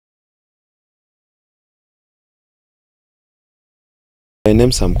My name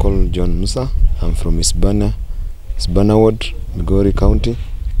is called John Musa. I'm from Isebania Ward, Migori County,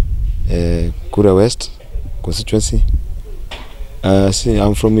 Kura West constituency.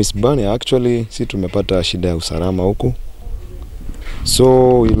 I'm from Isebania. Actually, tumepata shida ya usalama huku.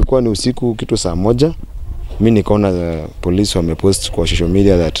 So ilikuwa ni usiku kitu saa moja. Mimi nikaona police wamepost kwa social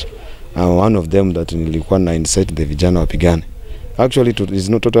media that one of them that nilikuwa na incite the vijana wapigane. Actually it is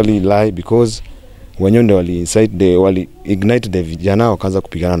not totally lie because wenyewe wali ignite the vijana wakaanza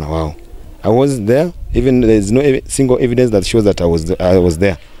kupigana na wao. I was there, even there is no single evidence that shows that I was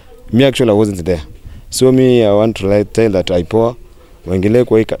there. Me actually I wasn't there. So me I want to tell that IPOA waingilie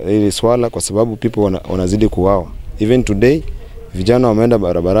kwa hili swala kwa sababu people wanazidi kuuawa. Even today vijana wameenda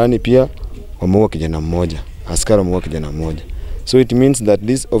barabarani pia wameua kijana mmoja. Askari wameua kijana mmoja. So it means that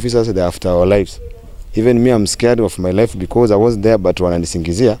these officers they are after our lives. Even me I'm scared of my life because I was there but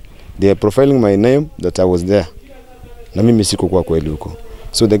wananisingizia. They are profiling my name that I was there. Na mimi sikuwa kweli huko.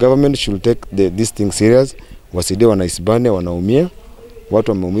 So the government should take this thing serious. Wasaidie wana Isebania wanaumia.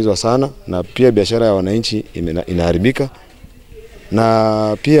 Watu wameumizwa sana na pia biashara ya wananchi inaharibika.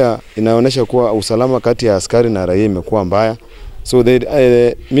 Na pia inaonyesha kuwa usalama kati ya askari na raia imekuwa mbaya. So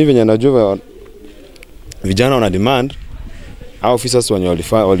mimi venye najua vijana wana demand au officers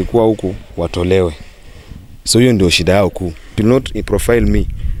walikuwa huku watolewe. So hiyo ndio shida yao kuu. Do not profile me.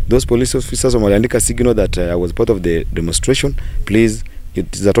 Those police officers waliandika signal that I was part of the demonstration. Please,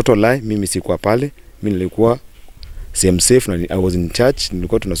 it is a total lie. Mimi sikuwa pale. Mimi nilikuwa safe na I was in church.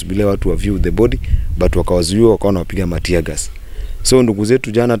 Nilikuwa tunasubiria watu wa view the body but wakawazuia wakaona wapiga matia gas. So ndugu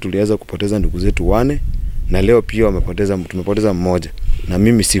zetu jana tuliweza kupoteza ndugu zetu 4 na leo pia tumepoteza mmoja na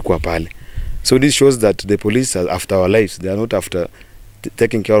mimi sikuwa pale. So this shows that the police are after our lives. They are not after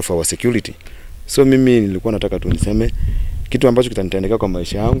taking care of our security. So mimi nilikuwa nataka tu niseme kitu ambacho kitanitendeka kwa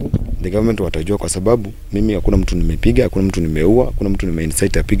maisha yangu, the government watajua kwa sababu mimi hakuna mtu nimepiga, hakuna mtu nimeua, hakuna mtu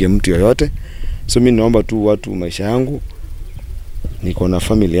nimeincite apige mtu yoyote. So mimi naomba tu watu maisha yangu, niko na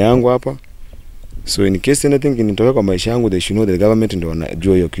familia yangu hapa. So in case anything kinitokea kwa maisha yangu, they should know the government ndio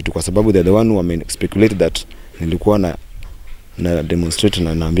wanajua hiyo kitu kwa sababu they are the one who speculate that nilikuwa na demonstrate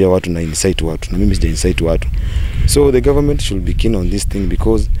na naambia watu na incite watu na mimi sija incite watu. So the government should be keen on this thing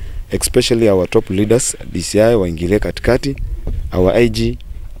because especially our top leaders, DCI waingilie katikati, our IG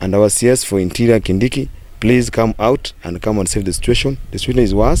and our CS for Interior Kindiki, please come out and come and save the situation. The situation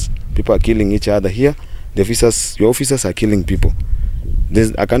is worse. People are killing each other here. Your officers are killing people.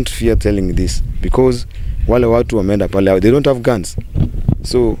 I can't fear telling this because wale watu wameenda pale, they don't have guns.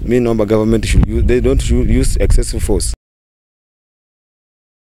 So me naomba government they don't use excessive force.